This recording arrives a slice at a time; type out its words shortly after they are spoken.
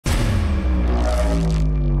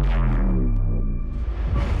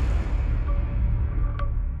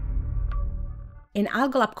In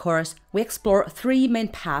algolab course, we explore 3 main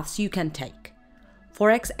paths you can take: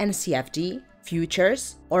 Forex and CFD,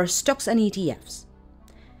 futures, or stocks and ETFs.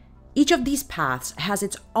 Each of these paths has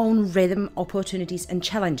its own rhythm, opportunities, and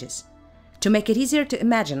challenges. To make it easier to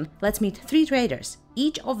imagine, let's meet 3 traders.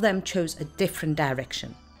 Each of them chose a different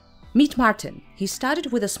direction. Meet Martin. He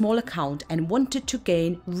started with a small account and wanted to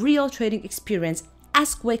gain real trading experience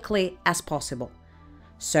as quickly as possible.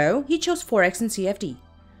 So he chose Forex and CFD.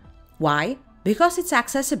 Why? Because it's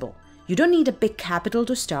accessible. You don't need a big capital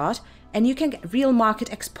to start, and you can get real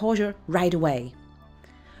market exposure right away.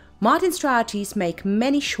 Martin's strategies make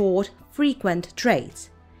many short, frequent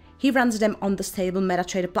trades. He runs them on the stable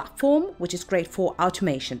MetaTrader platform, which is great for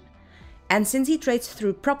automation. And since he trades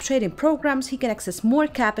through prop trading programs, he can access more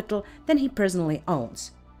capital than he personally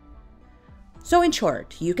owns. So in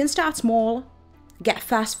short, you can start small, get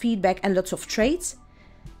fast feedback and lots of trades.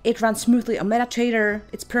 It runs smoothly on MetaTrader,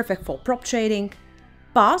 it's perfect for prop trading,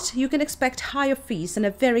 but you can expect higher fees in a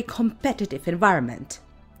very competitive environment.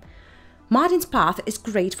 Martin's path is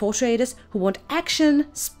great for traders who want action,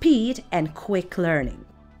 speed, and quick learning.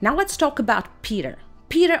 Now let's talk about Peter.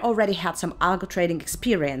 Peter already had some algo trading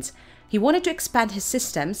experience. He wanted to expand his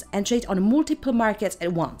systems and trade on multiple markets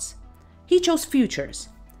at once. He chose futures,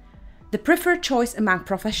 the preferred choice among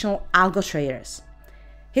professional algo traders.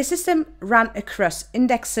 His system ran across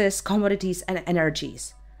indexes, commodities, and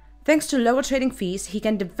energies. Thanks to lower trading fees, he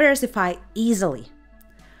can diversify easily.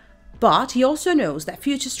 But he also knows that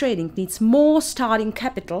futures trading needs more starting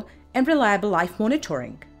capital and reliable live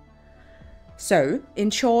monitoring. So,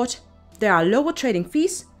 in short, there are lower trading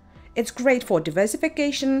fees, it's great for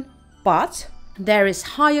diversification, but there is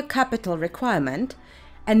higher capital requirement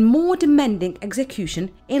and more demanding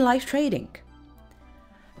execution in live trading.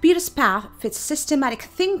 Peter's path fits systematic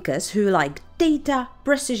thinkers who like data,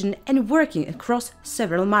 precision, and working across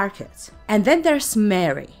several markets. And then there's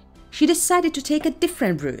Mary. She decided to take a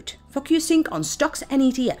different route, focusing on stocks and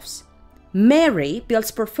ETFs. Mary builds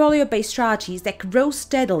portfolio-based strategies that grow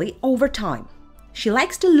steadily over time. She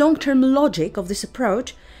likes the long-term logic of this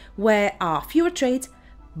approach, where are fewer trades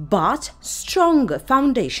but stronger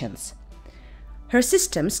foundations. Her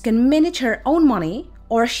systems can manage her own money,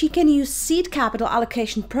 or she can use seed capital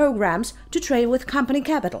allocation programs to trade with company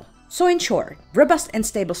capital. So in short, robust and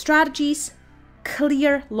stable strategies,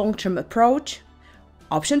 clear long-term approach,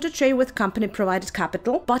 option to trade with company-provided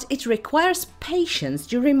capital, but it requires patience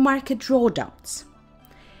during market drawdowns.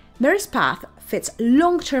 Mary's path fits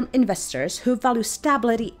long-term investors who value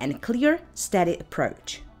stability and clear, steady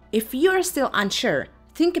approach. If you're still unsure,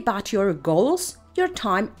 think about your goals, your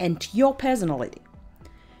time, and your personality.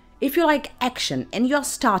 If you like action and you're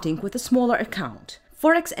starting with a smaller account,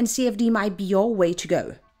 Forex and CFD might be your way to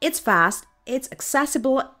go. It's fast, it's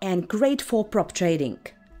accessible, and great for prop trading.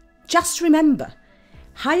 Just remember,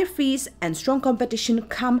 higher fees and strong competition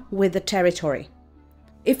come with the territory.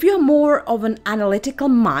 If you're more of an analytical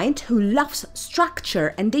mind who loves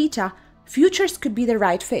structure and data, futures could be the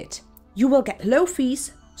right fit. You will get low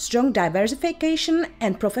fees, strong diversification,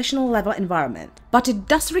 and professional level environment. But it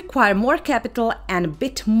does require more capital and a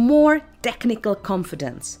bit more technical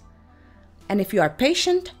confidence. And if you are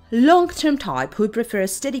patient, long-term type who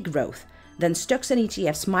prefers steady growth, then stocks and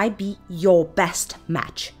ETFs might be your best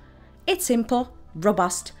match. It's simple,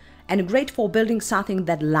 robust, and great for building something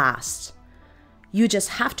that lasts. You just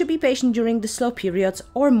have to be patient during the slow periods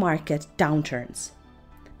or market downturns.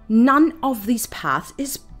 None of these paths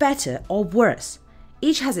is better or worse.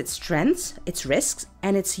 Each has its strengths, its risks,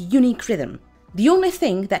 and its unique rhythm. The only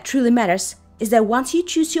thing that truly matters is that once you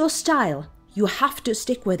choose your style, you have to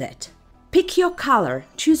stick with it. Pick your color,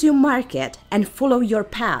 choose your market, and follow your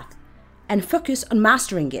path. And focus on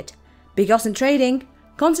mastering it, because in trading,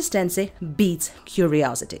 consistency beats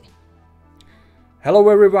curiosity. Hello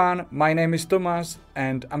everyone, my name is Thomas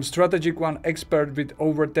and I'm StrategyQuant expert with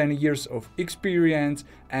over 10 years of experience,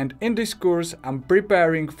 and in this course I'm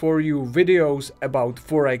preparing for you videos about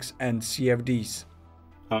Forex and CFDs.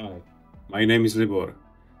 Hi, my name is Libor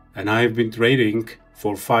and I have been trading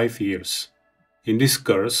for 5 years. In this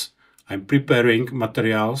course I'm preparing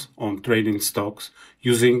materials on trading stocks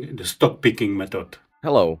using the stock picking method.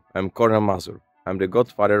 Hello, I'm Cornel Mazur. I'm the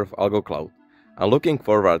godfather of algocloud. I'm looking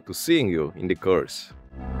forward to seeing you in the course.